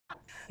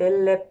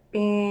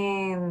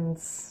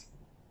Philippines.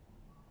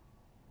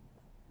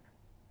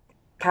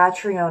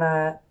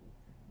 Catriona,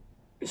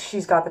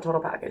 she's got the total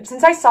package.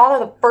 Since I saw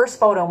the first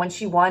photo when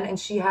she won and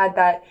she had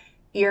that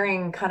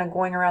earring kind of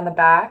going around the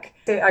back,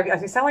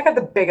 I sound like I have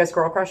the biggest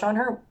girl crush on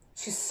her.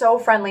 She's so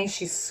friendly,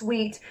 she's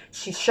sweet,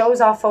 she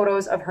shows off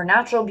photos of her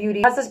natural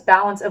beauty, has this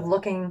balance of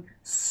looking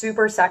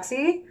super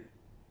sexy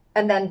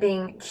and then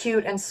being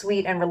cute and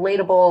sweet and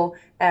relatable,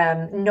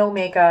 no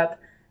makeup.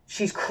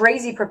 She's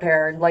crazy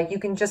prepared. Like, you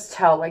can just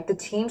tell, like, the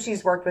team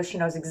she's worked with, she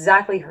knows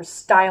exactly her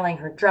styling,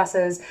 her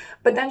dresses.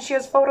 But then she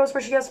has photos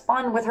where she has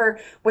fun with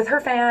her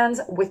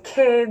fans, with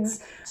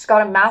kids. She's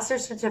got a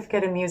master's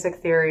certificate in music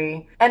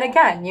theory. And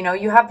again, you know,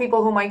 you have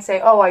people who might say,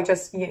 oh, I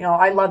just, you know,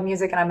 I love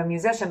music and I'm a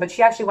musician, but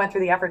she actually went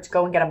through the effort to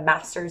go and get a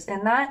master's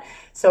in that.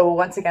 So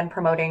once again,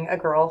 promoting a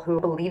girl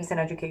who believes in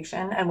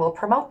education and will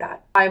promote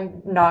that.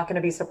 I'm not going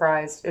to be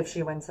surprised if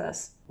she wins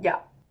this. Yeah.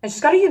 And she's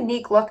got a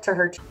unique look to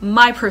her.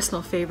 My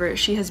personal favorite,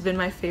 she has been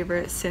my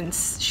favorite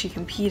since she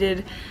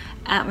competed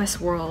at Miss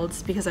World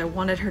because I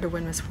wanted her to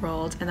win Miss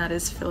World, and that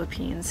is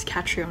Philippines,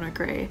 Catriona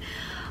Gray.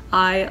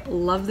 I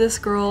love this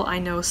girl. I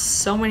know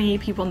so many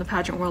people in the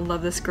pageant world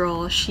love this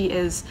girl. She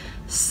is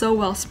so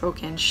well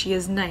spoken. She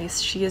is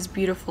nice. She is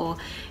beautiful.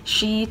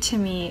 She, to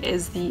me,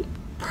 is the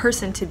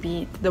person to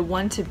beat, the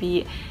one to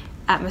beat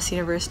at Miss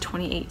Universe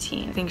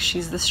 2018. I think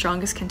she's the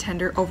strongest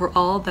contender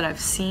overall that I've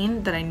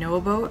seen, that I know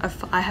about.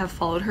 I have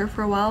followed her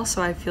for a while,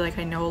 so I feel like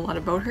I know a lot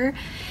about her.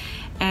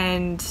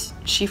 And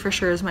she for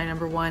sure is my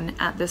number one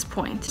at this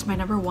point. My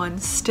number one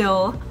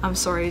still, I'm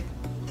sorry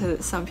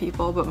to some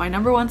people, but my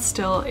number one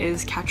still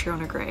is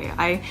Catriona Gray.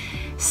 I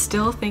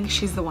still think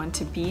she's the one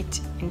to beat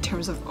in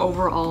terms of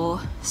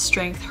overall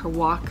strength, her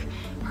walk,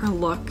 her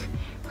look,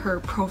 her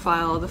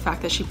profile, the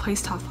fact that she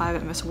placed top 5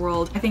 at Miss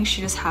World. I think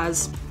she just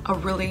has a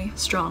really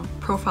strong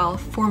profile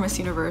for Miss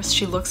Universe.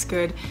 She looks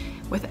good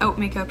without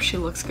makeup, she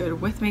looks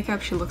good with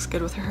makeup, she looks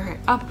good with her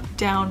hair up,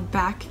 down,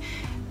 back.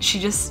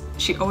 She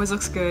always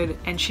looks good,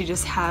 and she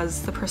just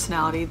has the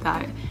personality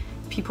that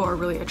people are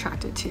really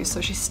attracted to.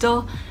 So she's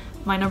still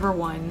my number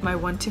one, my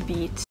one to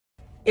beat.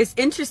 It's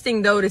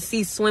interesting though to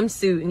see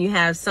swimsuit and you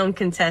have some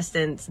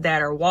contestants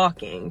that are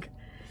walking.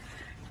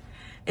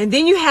 And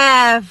then you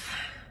have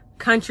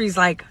countries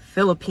like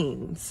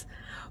Philippines,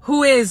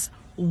 who is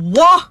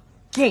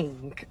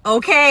walking,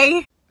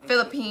 okay?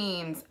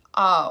 Philippines,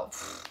 oh,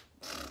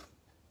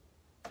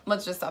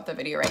 let's just stop the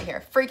video right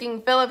here.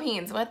 Freaking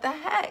Philippines, what the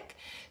heck?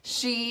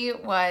 She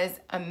was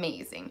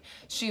amazing.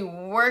 She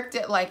worked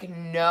it like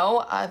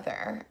no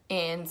other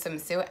in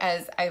swimsuit.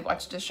 As I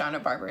watched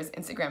Shauna Barber's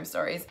Instagram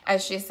stories,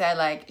 as she said,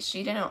 like,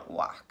 she didn't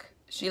walk.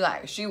 She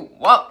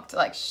walked,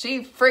 like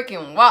she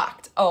freaking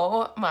walked.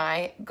 Oh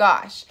my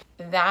gosh.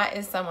 That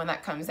is someone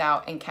that comes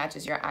out and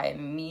catches your eye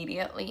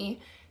immediately.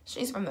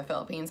 She's from the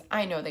Philippines.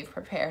 I know they've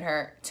prepared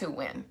her to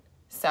win.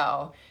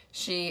 So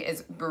she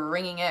is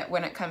bringing it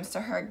when it comes to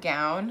her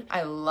gown.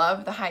 I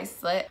love the high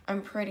slit.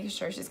 I'm pretty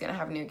sure she's gonna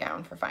have a new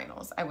gown for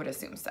finals. I would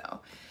assume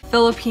so.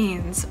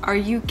 Philippines, are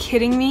you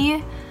kidding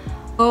me?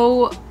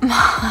 Oh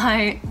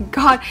my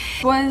God.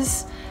 It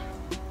was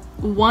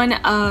one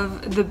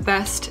of the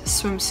best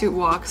swimsuit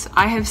walks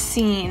I have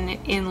seen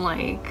in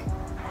like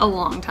a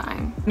long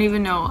time. I don't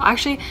even know.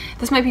 Actually,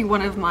 this might be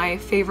one of my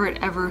favorite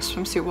ever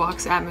swimsuit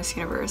walks at Miss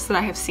Universe that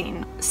I have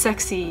seen.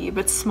 Sexy,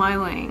 but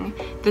smiling.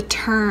 The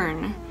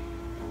turn.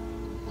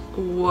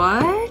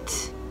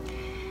 What?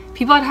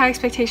 People had high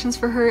expectations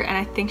for her, and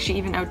I think she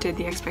even outdid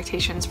the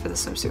expectations for the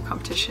swimsuit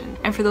competition.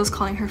 And for those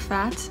calling her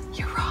fat,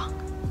 you're wrong.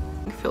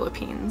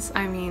 Philippines,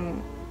 I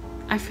mean,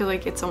 I feel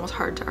like it's almost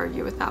hard to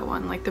argue with that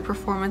one. Like, the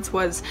performance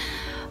was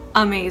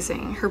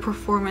amazing. Her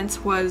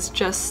performance was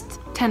just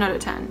 10 out of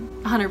 10,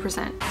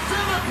 100%.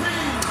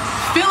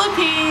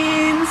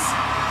 Philippines!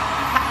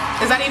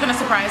 Is that even a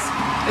surprise?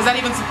 Is that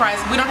even a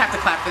surprise? We don't have to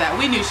clap for that.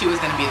 We knew she was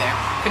gonna be there.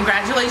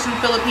 Congratulations,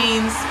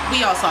 Philippines.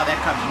 We all saw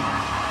that coming.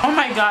 Oh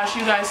my gosh,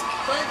 you guys.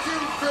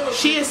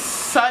 She is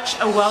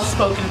such a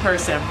well-spoken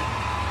person.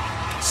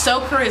 So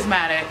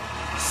charismatic.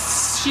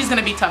 She's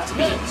gonna be tough to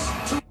beat.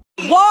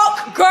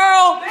 Walk,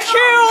 girl,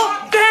 kill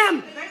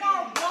them.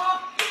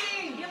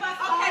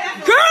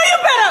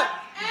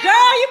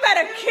 Girl, you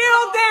better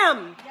kill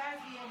them.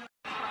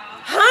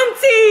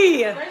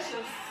 Hunty,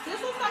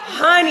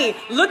 honey,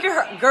 look at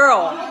her,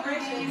 girl.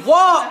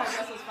 Walk,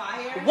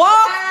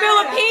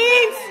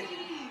 Philippines.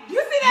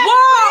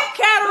 Walk,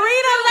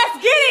 Catriona, let's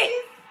get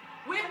it.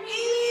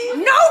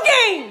 No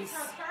games.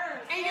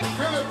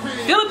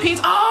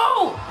 Philippines,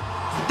 oh,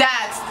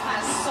 that's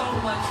has so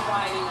much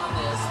riding on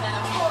this, and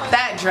of course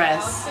that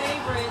dress. our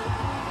favorite.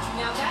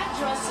 Now that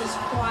dress is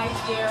quite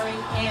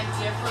daring and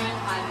different.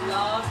 I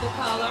love the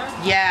color.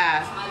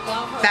 Yeah, I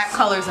love her that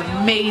color's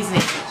style.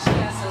 amazing. She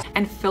has a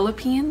And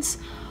Philippines,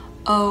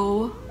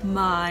 oh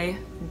my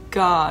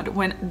God.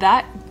 When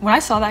I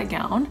saw that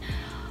gown,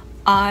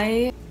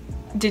 I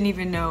didn't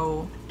even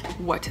know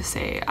what to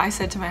say. I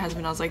said to my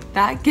husband, I was like,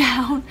 that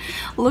gown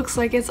looks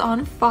like it's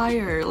on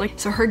fire. Like,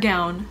 so her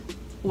gown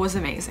was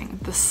amazing.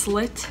 The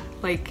slit,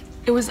 like,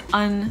 It was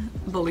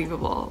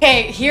unbelievable.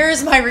 Okay,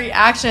 here's my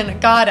reaction.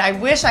 God, I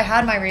wish I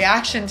had my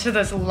reaction to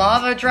this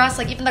lava dress,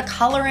 like even the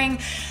coloring.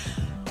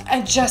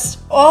 And just,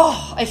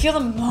 oh, I feel the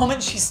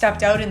moment she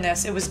stepped out in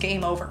this, it was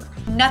game over.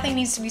 Nothing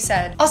needs to be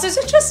said. Also, is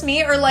it just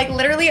me or like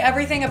literally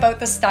everything about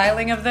the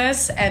styling of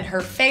this and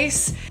her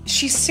face?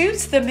 She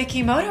suits the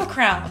Mikimoto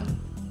crown.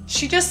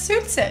 She just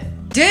suits it.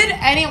 Did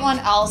anyone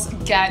else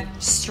get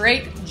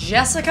straight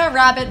Jessica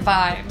Rabbit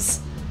vibes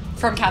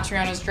from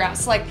Catriona's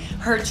dress? Like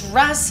her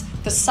dress,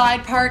 the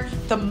side part,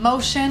 the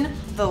motion,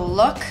 the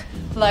look,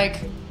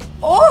 like,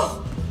 oh!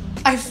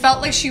 I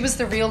felt like she was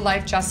the real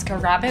life Jessica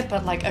Rabbit,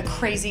 but like a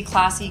crazy,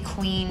 classy,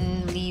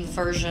 queenly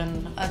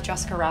version of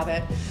Jessica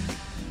Rabbit.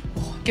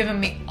 Oh, giving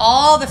me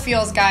all the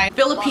feels, guys.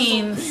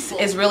 Philippines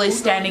is really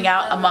standing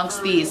out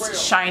amongst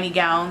these shiny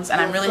gowns,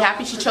 and I'm really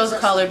happy she chose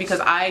color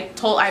because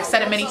I've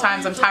said it many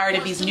times, I'm tired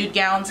of these nude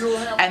gowns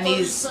and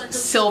these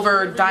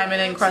silver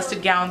diamond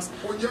encrusted gowns.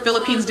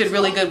 Philippines did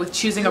really good with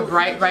choosing a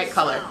bright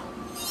color.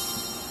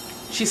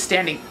 She's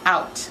standing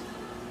out.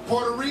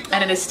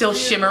 And it is still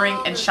shimmering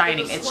and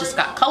shining. It's just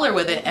got color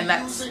with it, and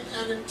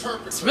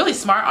it's really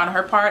smart on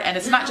her part. And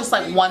it's not just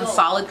like one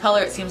solid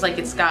color. It seems like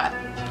it's got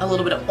a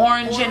little bit of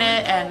orange in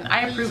it, and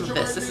I approve of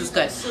this. This is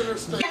good.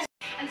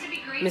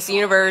 Miss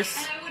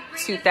Universe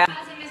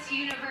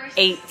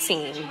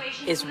 2018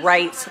 is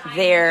right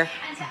there.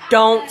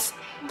 Don't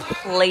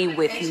play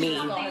with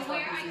me.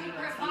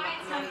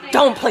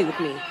 Don't play with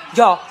me.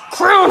 Y'all,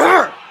 crown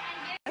her!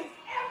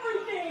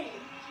 Everything!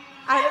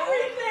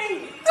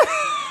 Everything!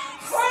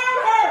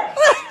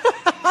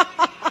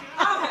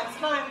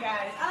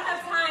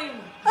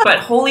 But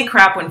holy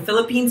crap, when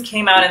Philippines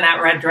came out in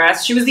that red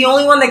dress, she was the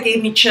only one that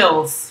gave me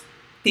chills.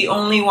 The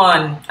only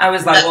one. I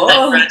was like, whoa.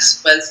 That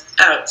dress was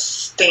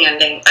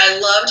outstanding. I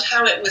loved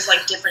how it was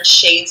like different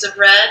shades of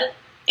red,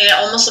 and it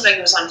almost looked like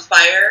it was on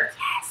fire.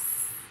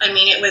 Yes. I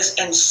mean, it was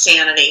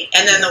insanity.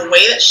 And then the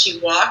way that she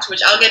walked,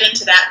 which I'll get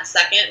into that in a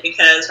second,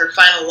 because her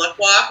final look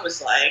walk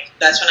was like,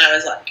 that's when I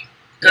was like,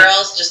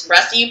 girls, just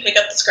rest of you pick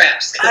up the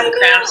scraps, because the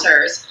crown is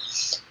hers.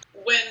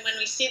 When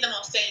we see them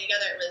all standing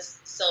together, it was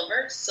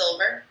silver,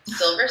 silver,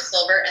 silver,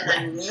 silver, and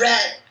then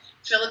red.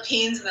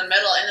 Philippines in the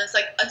middle, and it's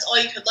like that's all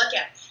you could look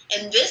at.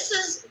 And this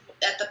is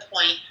at the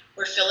point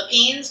where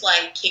Philippines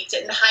like kicked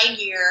it into high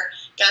gear,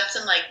 got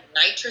some like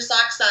nitrous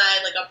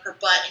oxide like up her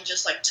butt, and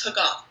just like took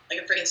off like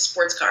a freaking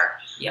sports car.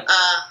 Yep.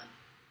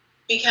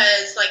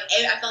 Because like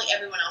I felt like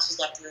everyone else was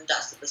left in the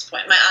dust at this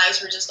point. My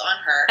eyes were just on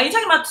her. Are you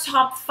talking about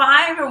top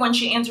 5 or when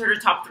she answered her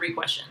top 3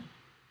 question?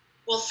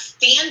 Well,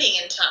 standing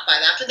in top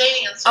 5 after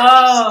they answered,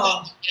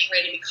 getting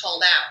ready to be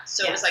called out.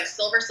 So it was like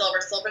silver,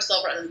 silver, silver,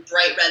 silver, and then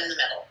bright red in the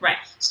middle. Right.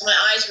 So my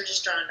eyes were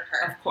just drawn to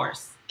her. Of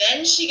course.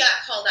 Then she got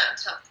called out in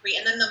top 3,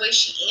 and then the way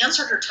she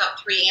answered her top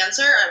 3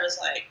 answer, I was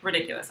like,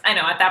 ridiculous. I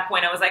know. At that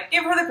point, I was like,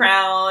 give her the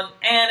crown,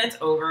 and it's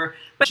over.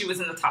 But she was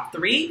in the top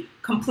 3,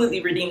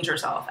 completely redeemed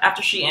herself.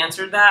 After she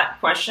answered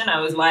that question, I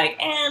was like,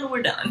 and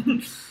we're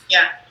done.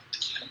 Yeah.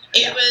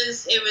 It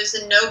was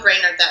a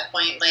no-brainer at that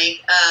point.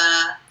 Like,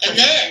 and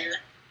then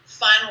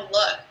final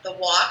look, the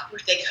walk,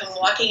 where they come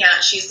walking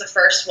out, she's the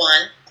first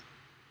one.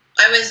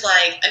 I was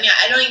like, I mean,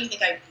 I don't even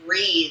think I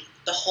breathed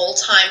the whole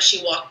time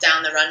she walked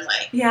down the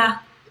runway. Yeah.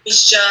 It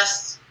was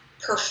just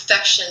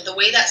perfection. The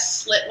way that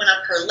slit went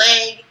up her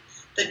leg,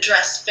 the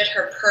dress fit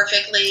her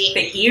perfectly.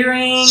 The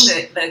earring,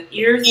 the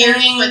ear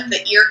earring with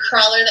the ear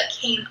crawler that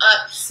came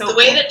up. So the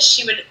way that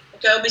she would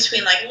go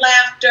between like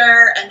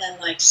laughter and then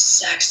like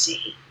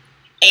sexy.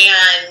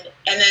 And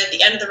then at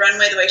the end of the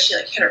runway, the way she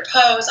like hit her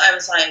pose, I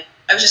was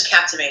just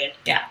captivated.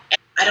 Yeah.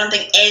 I don't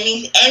think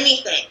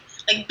anything,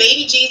 like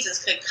baby Jesus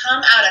could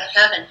come out of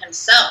heaven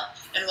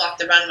himself and walk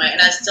the runway,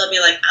 and I'd still be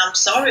like, I'm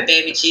sorry,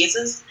 baby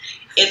Jesus.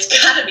 It's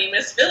gotta be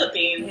Miss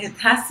Philippines. It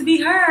has to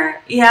be her.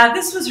 Yeah,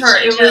 this was her.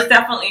 It was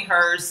definitely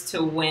hers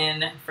to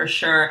win, for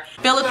sure.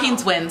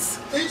 Philippines wins.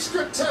 Each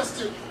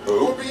contestant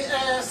will be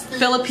asked the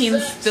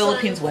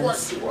Philippines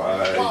wins.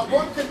 While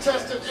one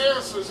contestant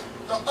answers,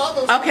 the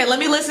other. Okay, let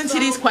me listen to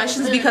these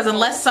questions, because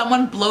unless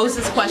someone blows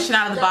this question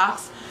out of the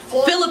box,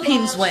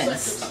 Philippines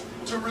wins.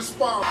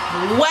 Well,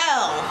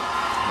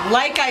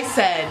 like I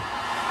said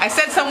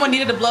someone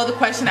needed to blow the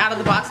question out of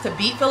the box to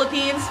beat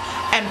Philippines,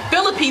 and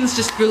Philippines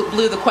just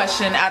blew the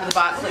question out of the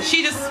box. Like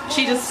she just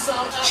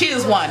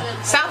won.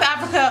 South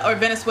Africa or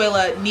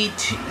Venezuela need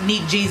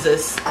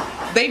Jesus.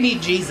 They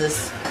need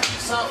Jesus.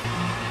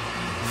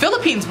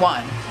 Philippines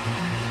won.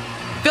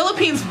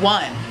 Philippines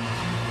won.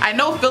 I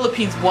know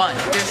Philippines won.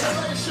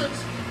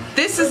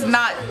 This is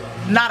not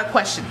a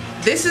question.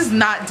 This is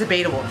not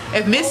debatable.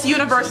 If Miss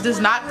Universe does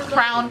not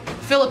crown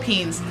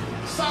Philippines,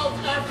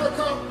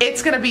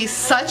 it's gonna be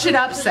such an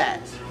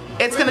upset.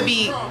 It's gonna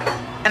be,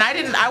 and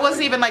I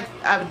wasn't even like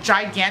a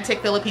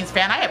gigantic Philippines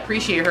fan. I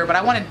appreciate her, but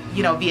I wanted,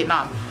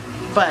 Vietnam.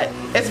 But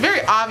it's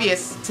very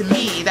obvious to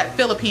me that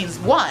Philippines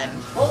won.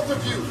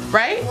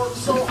 Right?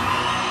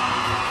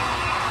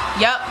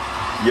 Yep.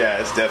 Yeah,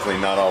 it's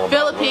definitely not all about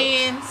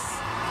Philippines. Looks.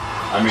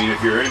 I mean,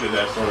 if you're into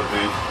that sort of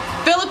thing.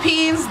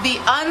 Philippines, the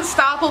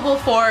unstoppable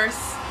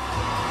force,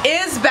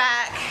 is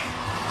back.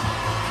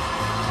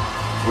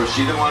 Was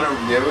she the one?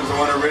 It was the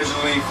one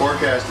originally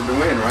forecasted to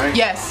win, right?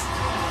 Yes.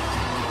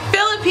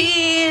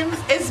 Philippines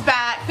is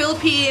back.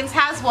 Philippines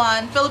has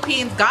won.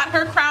 Philippines got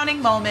her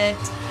crowning moment.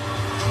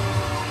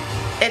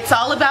 It's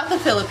all about the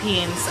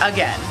Philippines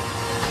again.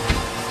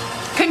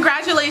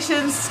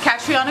 Congratulations,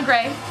 Catriona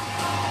Gray.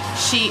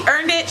 She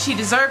earned it. She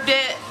deserved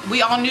it.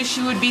 We all knew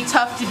she would be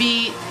tough to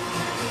beat.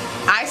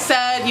 I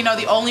said, you know,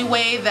 the only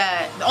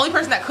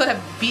person that could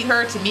have beat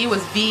her to me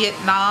was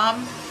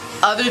Vietnam.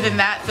 Other than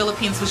that,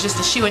 Philippines was just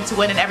a shoo-in to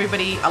win, and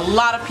a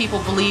lot of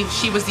people believed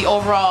she was the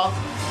overall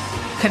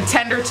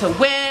contender to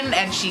win,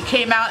 and she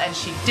came out and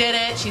she did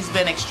it. She's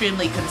been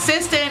extremely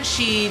consistent.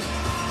 She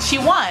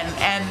won,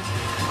 and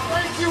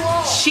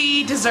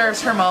she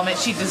deserves her moment.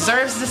 She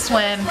deserves this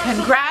win.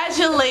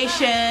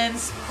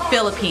 Congratulations,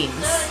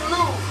 Philippines.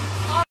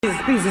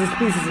 Pieces.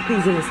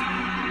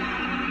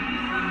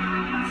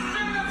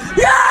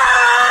 Yeah!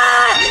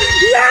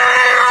 Yeah!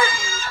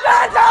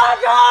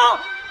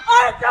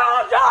 I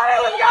told you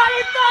it was gonna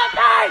be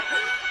Philippines!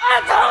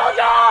 I told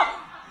you!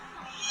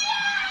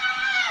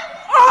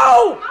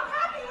 Oh!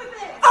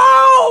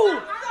 Oh!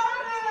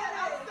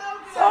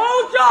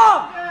 Told you!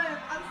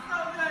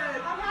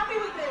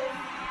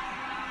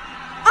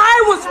 I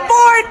was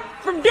for it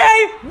from day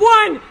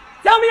one!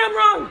 Tell me I'm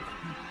wrong!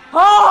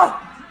 Oh!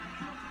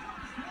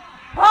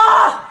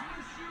 Oh!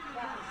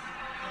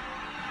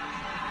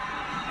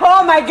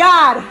 Oh my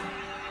God!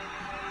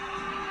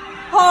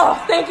 Oh,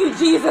 thank you,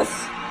 Jesus!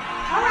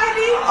 All right,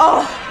 B.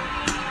 Oh.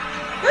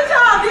 Good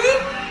job, B.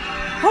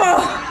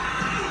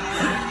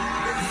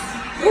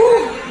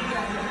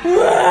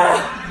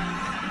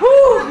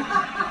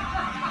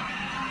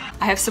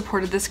 I have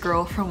supported this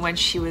girl from when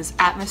she was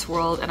at Miss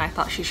World, and I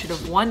thought she should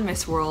have won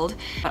Miss World,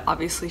 but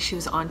obviously she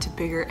was on to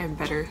bigger and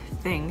better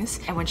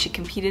things. And when she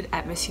competed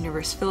at Miss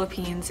Universe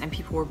Philippines and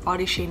people were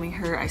body shaming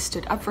her, I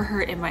stood up for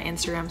her in my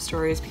Instagram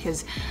stories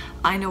because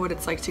I know what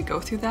it's like to go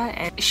through that,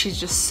 and she's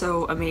just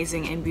so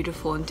amazing and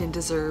beautiful and didn't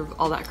deserve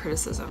all that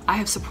criticism. I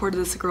have supported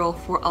this girl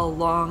for a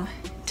long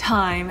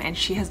time, and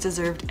she has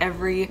deserved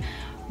every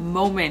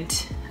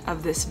moment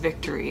of this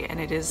victory, and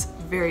it is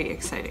very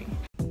exciting.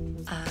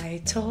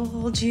 I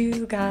told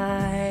you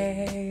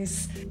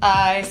guys.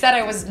 I said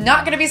I was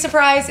not gonna be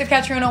surprised if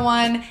Catriona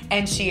won,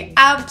 and she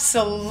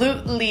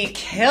absolutely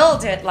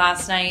killed it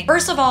last night.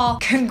 First of all,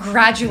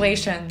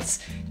 congratulations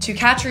to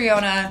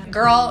Catriona.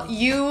 Girl,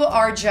 you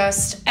are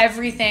just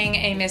everything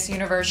a Miss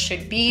Universe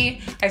should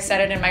be. I said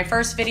it in my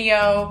first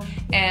video,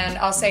 and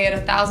I'll say it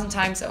 1,000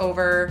 times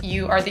over.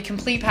 You are the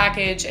complete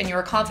package, and you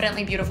are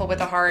confidently beautiful with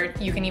a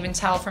heart. You can even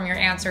tell from your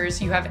answers,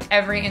 you have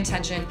every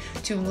intention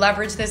to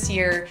leverage this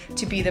year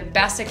to be the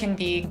best it can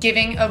be,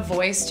 giving a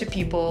voice to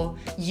people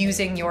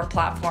using your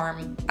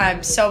platform.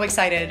 I'm so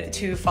excited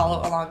to follow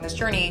along this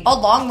journey,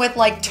 along with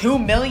like 2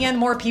 million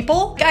more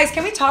people. Guys,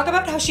 can we talk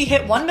about how she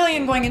hit 1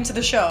 million going into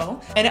the show?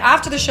 And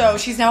after the show,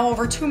 she's now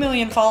over 2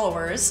 million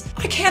followers.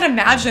 I can't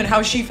imagine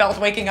how she felt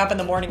waking up in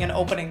the morning and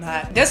opening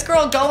that. This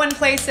girl going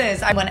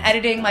places. When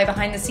editing my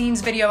behind the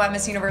scenes video at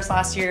Miss Universe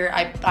last year,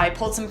 I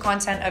pulled some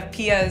content of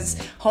Pia's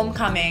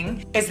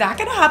homecoming. Is that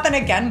gonna happen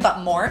again, but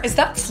more? Is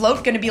that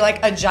float gonna be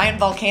like a giant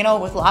volcano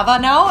with lava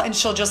now and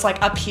she'll just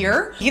like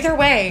appear? Either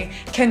way,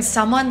 can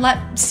someone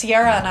let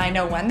Sierra and I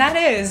know when that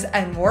is,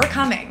 and we're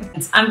coming.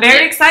 I'm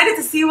very excited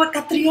to see what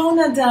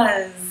Catriona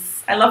does.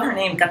 I love her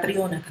name,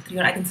 Catriona.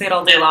 I can say it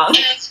all day long. And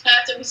it's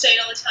fact that we say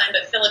it all the time,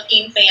 but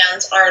Philippine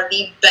fans are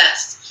the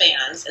best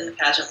fans in the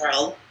pageant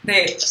world.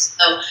 They're just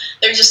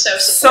so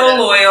supportive. So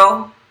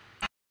loyal.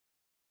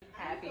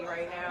 Happy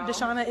right now.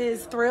 Deshauna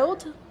is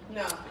thrilled.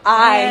 No.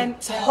 I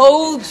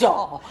told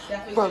y'all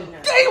from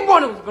day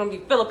one it was going to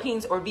be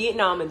Philippines or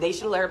Vietnam, and they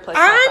should let her play.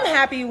 I'm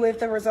happy with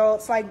the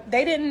results. Like,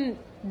 they didn't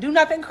do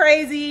nothing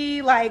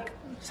crazy like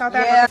South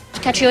Africa.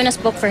 Catriona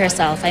spoke for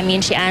herself. I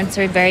mean, she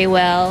answered very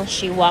well.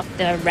 She walked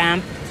the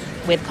ramp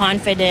with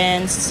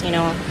confidence. You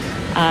know,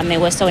 it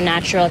was so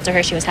natural to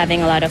her. She was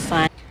having a lot of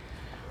fun.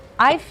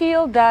 I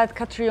feel that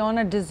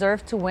Catriona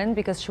deserved to win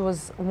because she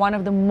was one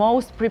of the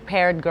most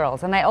prepared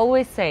girls. And I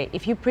always say,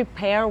 if you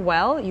prepare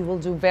well, you will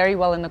do very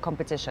well in the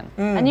competition.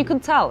 And you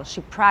can tell,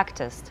 she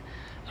practiced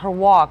her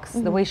walks,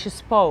 the way she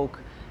spoke,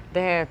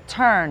 the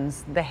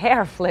turns, the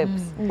hair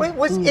flips, Wait,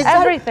 is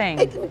everything.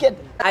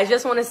 I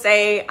just want to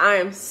say I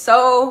am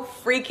so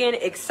freaking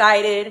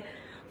excited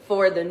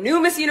for the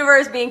new Miss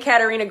Universe being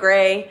Catriona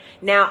Gray.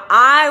 Now,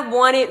 I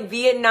wanted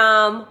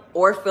Vietnam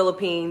or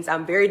Philippines.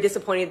 I'm very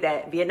disappointed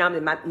that Vietnam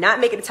did not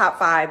make it the top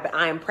 5, but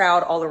I am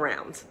proud all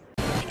around.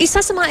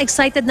 Isa sa mga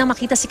excited na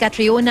makita si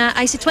Catriona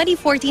ay si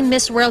 2014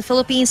 Miss World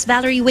Philippines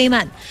Valerie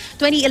Wayman.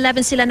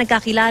 2011 sila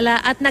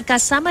nagkakilala at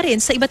nagkasama rin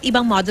sa iba't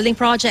ibang modeling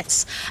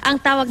projects. Ang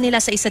tawag nila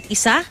sa isa't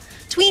isa,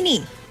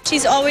 Tweenie.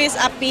 She's always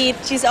upbeat.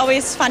 She's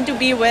always fun to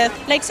be with.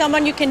 Like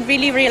someone you can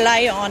really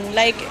rely on.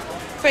 Like,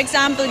 for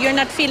example, you're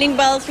not feeling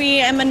well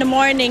 3 a.m. in the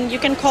morning, you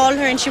can call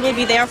her and she will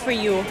be there for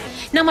you.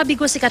 Nang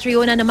mabigo si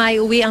Catriona na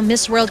maiuwi ang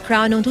Miss World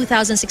crown noong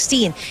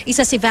 2016,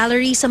 isa si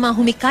Valerie sa mga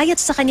humikayat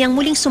sa kanyang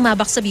muling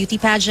sumabak sa beauty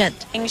pageant.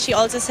 And she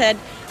also said,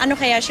 ano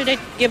kaya, should I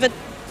give it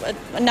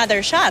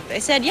another shot. I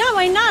said, yeah,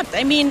 why not?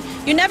 I mean,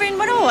 you never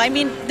know. I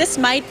mean, this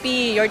might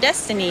be your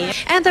destiny.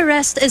 And the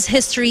rest is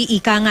history,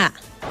 ika nga.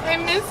 I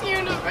miss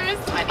Universe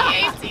 2018.